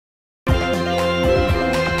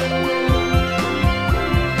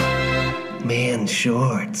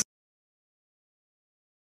shorts.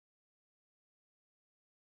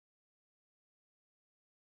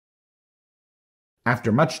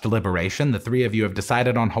 After much deliberation, the three of you have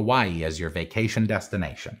decided on Hawaii as your vacation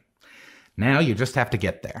destination. Now you just have to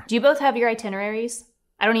get there. Do you both have your itineraries?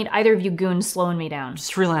 I don't need either of you goons slowing me down.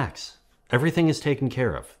 Just relax. Everything is taken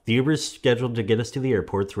care of. The Uber's scheduled to get us to the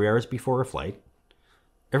airport 3 hours before our flight.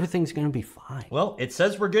 Everything's gonna be fine. Well, it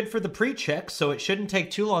says we're good for the pre-check, so it shouldn't take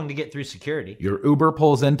too long to get through security. Your Uber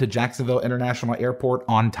pulls into Jacksonville International Airport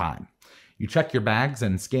on time. You check your bags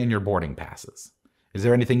and scan your boarding passes. Is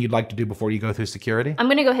there anything you'd like to do before you go through security? I'm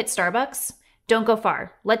gonna go hit Starbucks. Don't go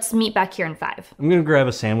far. Let's meet back here in 5. I'm gonna grab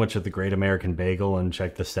a sandwich at the Great American Bagel and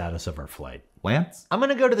check the status of our flight. Lance? I'm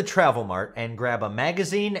gonna go to the Travel Mart and grab a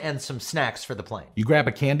magazine and some snacks for the plane. You grab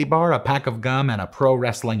a candy bar, a pack of gum, and a Pro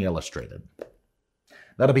Wrestling Illustrated.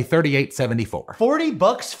 That'll be $38.74.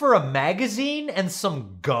 $40 for a magazine and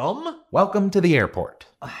some gum? Welcome to the airport.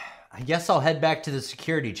 I guess I'll head back to the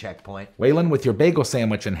security checkpoint. Waylon, with your bagel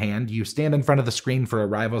sandwich in hand, you stand in front of the screen for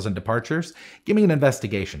arrivals and departures. Give me an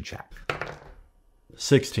investigation check.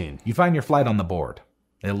 16. You find your flight on the board.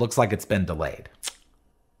 It looks like it's been delayed.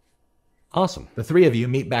 Awesome. The three of you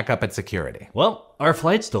meet back up at security. Well, our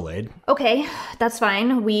flight's delayed. Okay, that's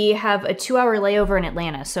fine. We have a 2-hour layover in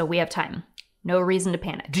Atlanta, so we have time. No reason to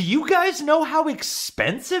panic. Do you guys know how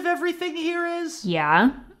expensive everything here is?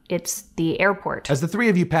 Yeah, it's the airport. As the three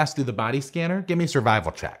of you pass through the body scanner, give me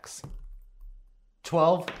survival checks.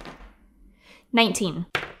 12. 19.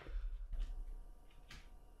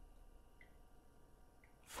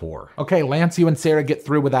 4. Okay, Lance, you and Sarah get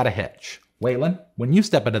through without a hitch. Waylon, when you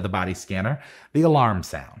step into the body scanner, the alarm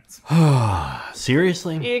sounds.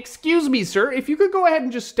 Seriously? Excuse me, sir. If you could go ahead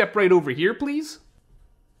and just step right over here, please.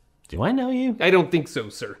 Do I know you? I don't think so,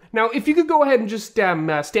 sir. Now, if you could go ahead and just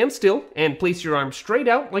stand still and place your arms straight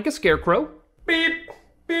out like a scarecrow. Beep,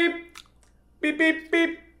 beep, beep, beep,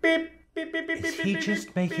 beep, beep. Is he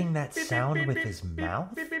just making that sound with his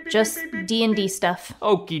mouth? Just D&D stuff.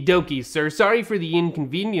 Okie dokie, sir. Sorry for the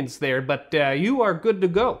inconvenience there, but you are good to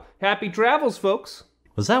go. Happy travels, folks.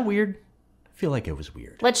 Was that weird? I feel like it was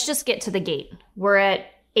weird. Let's just get to the gate. We're at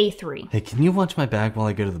A3. Hey, can you watch my bag while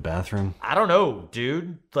I go to the bathroom? I don't know,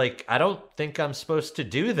 dude. I don't think I'm supposed to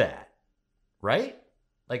do that. Right?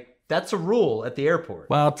 That's a rule at the airport.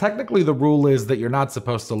 Well, technically the rule is that you're not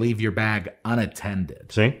supposed to leave your bag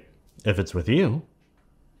unattended. See? If it's with you,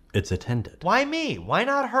 it's attended. Why me? Why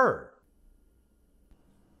not her?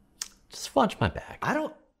 Just watch my bag. I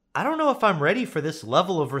don't know if I'm ready for this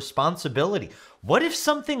level of responsibility. What if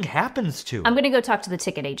something happens to him? I'm gonna go talk to the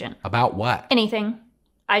ticket agent. About what? Anything.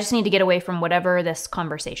 I just need to get away from whatever this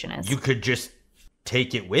conversation is. You could just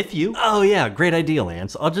take it with you. Oh yeah, great idea,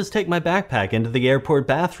 Lance. I'll just take my backpack into the airport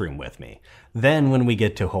bathroom with me. Then when we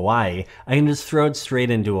get to Hawaii, I can just throw it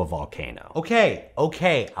straight into a volcano. Okay,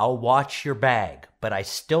 I'll watch your bag, but I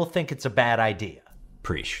still think it's a bad idea.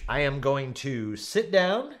 Preach. I am going to sit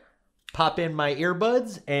down, pop in my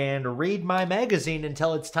earbuds, and read my magazine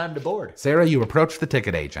until it's time to board. Sarah, you approach the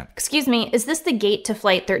ticket agent. Excuse me, is this the gate to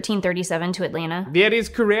flight 1337 to Atlanta? That is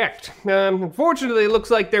correct. Unfortunately, it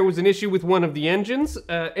looks like there was an issue with one of the engines,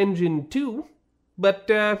 engine 2. But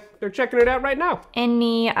they're checking it out right now.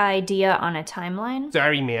 Any idea on a timeline?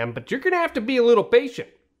 Sorry, ma'am, but you're gonna have to be a little patient.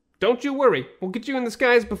 Don't you worry. We'll get you in the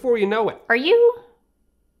skies before you know it. Are you...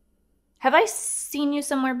 Have I seen you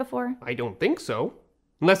somewhere before? I don't think so.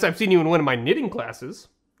 Unless I've seen you in one of my knitting classes.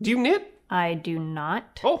 Do you knit? I do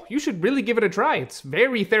not. Oh, you should really give it a try. It's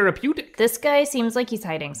very therapeutic. This guy seems like he's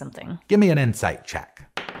hiding something. Give me an insight check.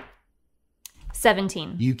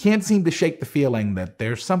 17. You can't seem to shake the feeling that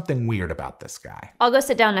there's something weird about this guy. I'll go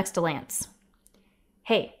sit down next to Lance.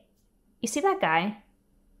 Hey, you see that guy?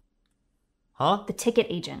 Huh? The ticket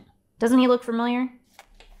agent. Doesn't he look familiar?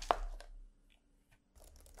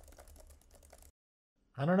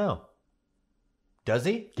 I don't know. Does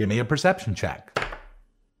he? Give me a perception check.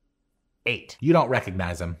 8. You don't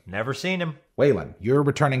recognize him. Never seen him. Waylon, you're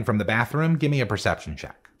returning from the bathroom. Give me a perception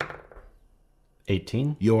check.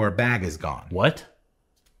 18? Your bag is gone. What?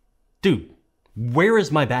 Dude, where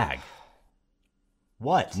is my bag?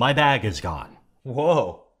 What? My bag is gone.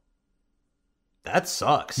 Whoa. That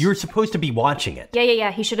sucks. You were supposed to be watching it.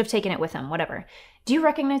 Yeah. He should have taken it with him. Whatever. Do you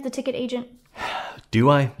recognize the ticket agent? Do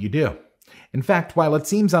I? You do. In fact, while it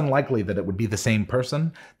seems unlikely that it would be the same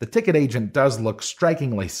person, the ticket agent does look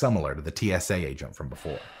strikingly similar to the TSA agent from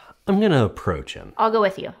before. I'm gonna approach him. I'll go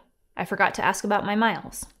with you. I forgot to ask about my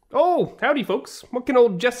miles. Oh, howdy, folks. What can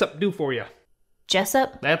old Jessup do for you?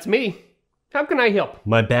 Jessup? That's me. How can I help?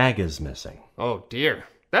 My bag is missing. Oh, dear.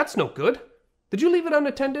 That's no good. Did you leave it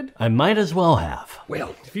unattended? I might as well have.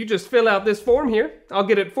 Well, if you just fill out this form here, I'll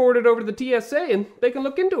get it forwarded over to the TSA and they can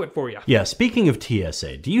look into it for you. Yeah, speaking of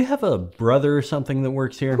TSA, do you have a brother or something that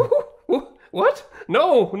works here? What?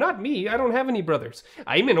 No, not me. I don't have any brothers.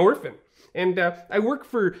 I'm an orphan. And I work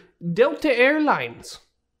for Delta Airlines.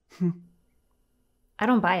 I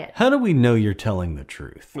don't buy it. How do we know you're telling the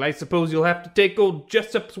truth? Well, I suppose you'll have to take old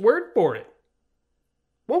Jessup's word for it.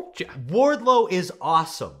 Won't you? Wardlow is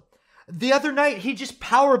awesome. The other night, he just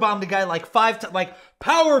powerbombed a guy like 5 times. Like,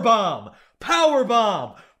 powerbomb,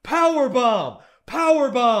 powerbomb, powerbomb,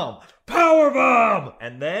 powerbomb, powerbomb,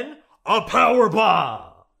 and then a powerbomb.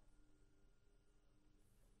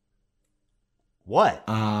 What?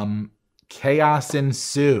 Chaos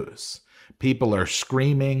ensues. People are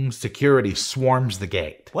screaming. Security swarms the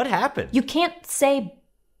gate. What happened? You can't say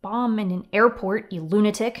bomb in an airport, you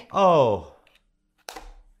lunatic. Oh.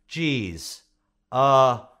 Jeez.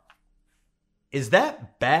 Is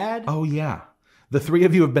that bad? Oh, yeah. The three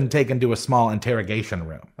of you have been taken to a small interrogation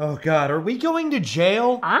room. Oh, God. Are we going to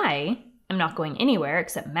jail? I am not going anywhere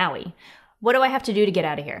except Maui. What do I have to do to get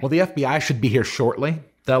out of here? Well, the FBI should be here shortly.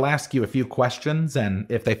 They'll ask you a few questions, and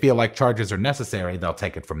if they feel like charges are necessary, they'll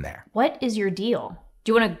take it from there. What is your deal?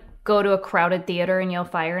 Do you want to go to a crowded theater and yell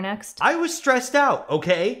fire next? I was stressed out,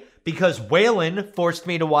 okay? Because Waylon forced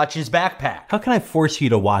me to watch his backpack. How can I force you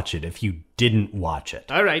to watch it if you didn't watch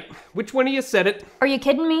it? All right. Which one of you said it? Are you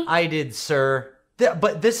kidding me? I did, sir.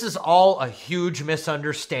 But this is all a huge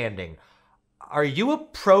misunderstanding. Are you a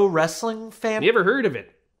pro wrestling fan? Never heard of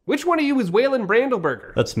it. Which one of you is Waylon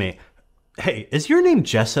Brandleberger? That's me. Hey, is your name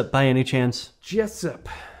Jessup by any chance? Jessup.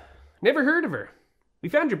 Never heard of her. We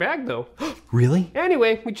found your bag, though. Really?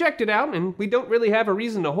 Anyway, we checked it out, and we don't really have a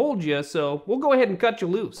reason to hold you, so we'll go ahead and cut you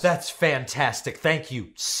loose. That's fantastic. Thank you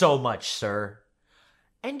so much, sir.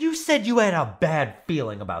 And you said you had a bad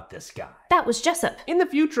feeling about this guy. That was Jessup. In the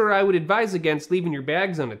future, I would advise against leaving your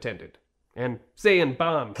bags unattended. And saying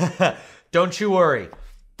bombed. Don't you worry.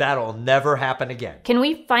 That'll never happen again. Can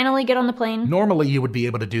we finally get on the plane? Normally you would be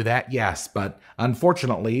able to do that, yes, but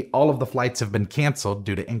unfortunately, all of the flights have been canceled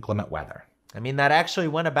due to inclement weather. I mean, that actually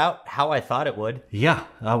went about how I thought it would. Yeah,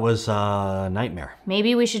 that was a nightmare.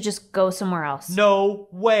 Maybe we should just go somewhere else. No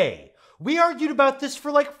way. We argued about this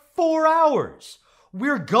for like 4 hours.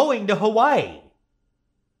 We're going to Hawaii.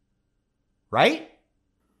 Right?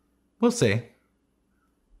 We'll see.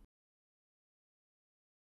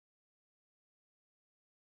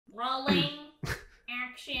 Rolling.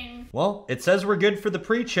 Action. Well, it says we're good for the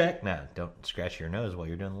pre-check. Nah, don't scratch your nose while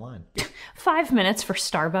you're doing the line. 5 minutes for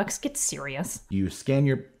Starbucks. Get serious. You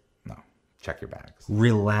check your bags.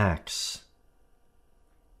 Relax.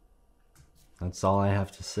 That's all I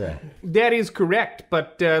have to say. That is correct,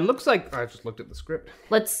 but looks like... I just looked at the script.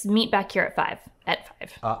 Let's meet back here at 5. At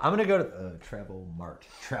 5. I'm gonna go to Travel Mart.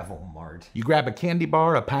 Travel Mart. You grab a candy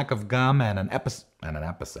bar, a pack of gum, and an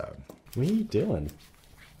episode. What are you doing?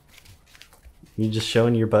 You just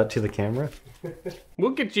showing your butt to the camera?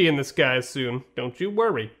 We'll get you in the skies soon. Don't you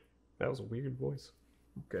worry. That was a weird voice.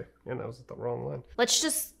 Okay, and that was the wrong line. Let's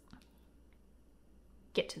just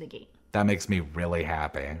get to the gate. That makes me really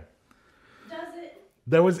happy.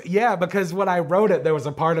 Does it? Because when I wrote it, there was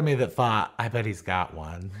a part of me that thought, I bet he's got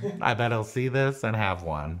one. I bet he'll see this and have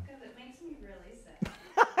one. Because it makes me really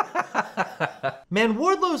sad. Man,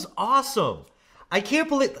 Wardlow's awesome. I can't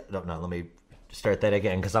believe... No, let me start that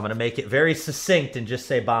again, because I'm going to make it very succinct and just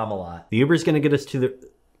say bomb a lot. The Uber's gonna get us to the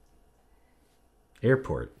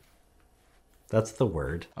airport. That's the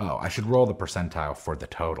word. Oh, I should roll the percentile for the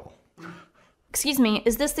total. Excuse me,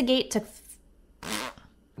 is this the gate to...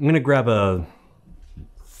 I'm gonna grab a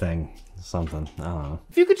thing, something, I don't know.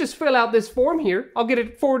 If you could just fill out this form here, I'll get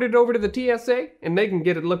it forwarded over to the TSA, and they can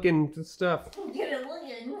get it looking into stuff. Get it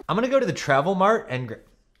looking. I'm going to go to the Travel Mart and...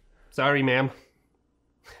 Sorry, ma'am.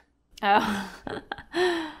 Oh.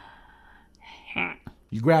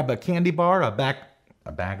 You grab a candy bar, a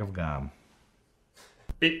bag of gum.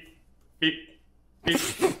 Beep, beep, beep.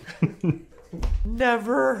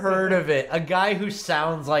 Never heard of it. A guy who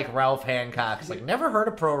sounds like Ralph Hancock's like, never heard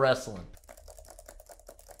of pro wrestling.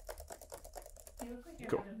 You look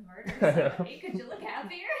like you're having murder. Could you look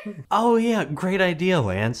happier? Oh yeah, great idea,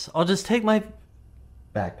 Lance. I'll just take my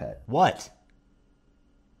Backpack. What?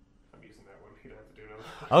 I'm using that one. You don't have to do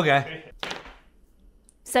another. Okay.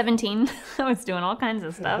 17. I was doing all kinds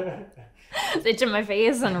of stuff. Itching my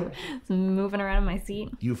face and moving around in my seat.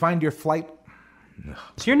 You find your flight.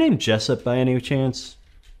 Is your name Jessup by any chance?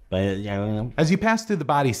 As you pass through the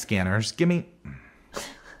body scanners, give me...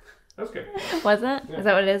 That's good. Was it? Is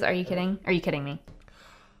that what it is? Are you kidding? Are you kidding me?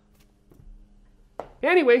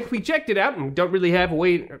 Anyway, we checked it out and don't really have a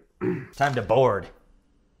way... Time to board.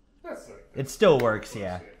 It still works,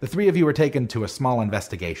 yeah. The three of you are taken to a small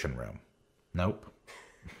investigation room. Nope.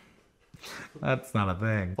 That's not a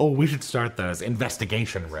thing. Oh, we should start those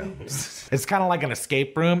investigation rooms. It's kind of like an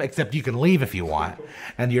escape room, except you can leave if you want,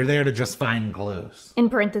 and you're there to just find clues. In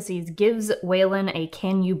parentheses, gives Waylon a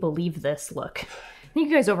can you believe this look. I think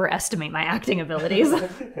you guys overestimate my acting abilities.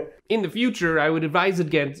 In the future, I would advise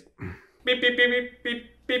against... Beep, beep, beep, beep,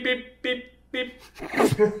 beep, beep, beep, beep,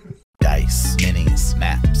 beep. Dice, minis,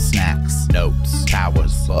 maps, snacks, notes,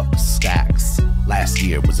 towers, books, stacks. Last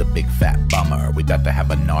year was a big fat bummer. We got to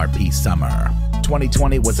have an RP summer.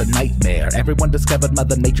 2020 was a nightmare. Everyone discovered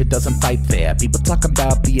Mother Nature doesn't fight fair. People talk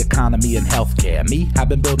about the economy and healthcare. Me, I've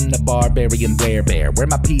been building a barbarian werebear. Where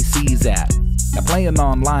my PC's at? Now playing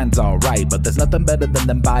online's alright, but there's nothing better than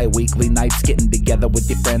them bi-weekly nights getting together with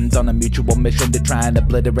your friends on a mutual mission to try and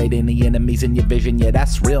obliterate any enemies in your vision. Yeah,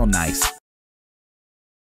 that's real nice.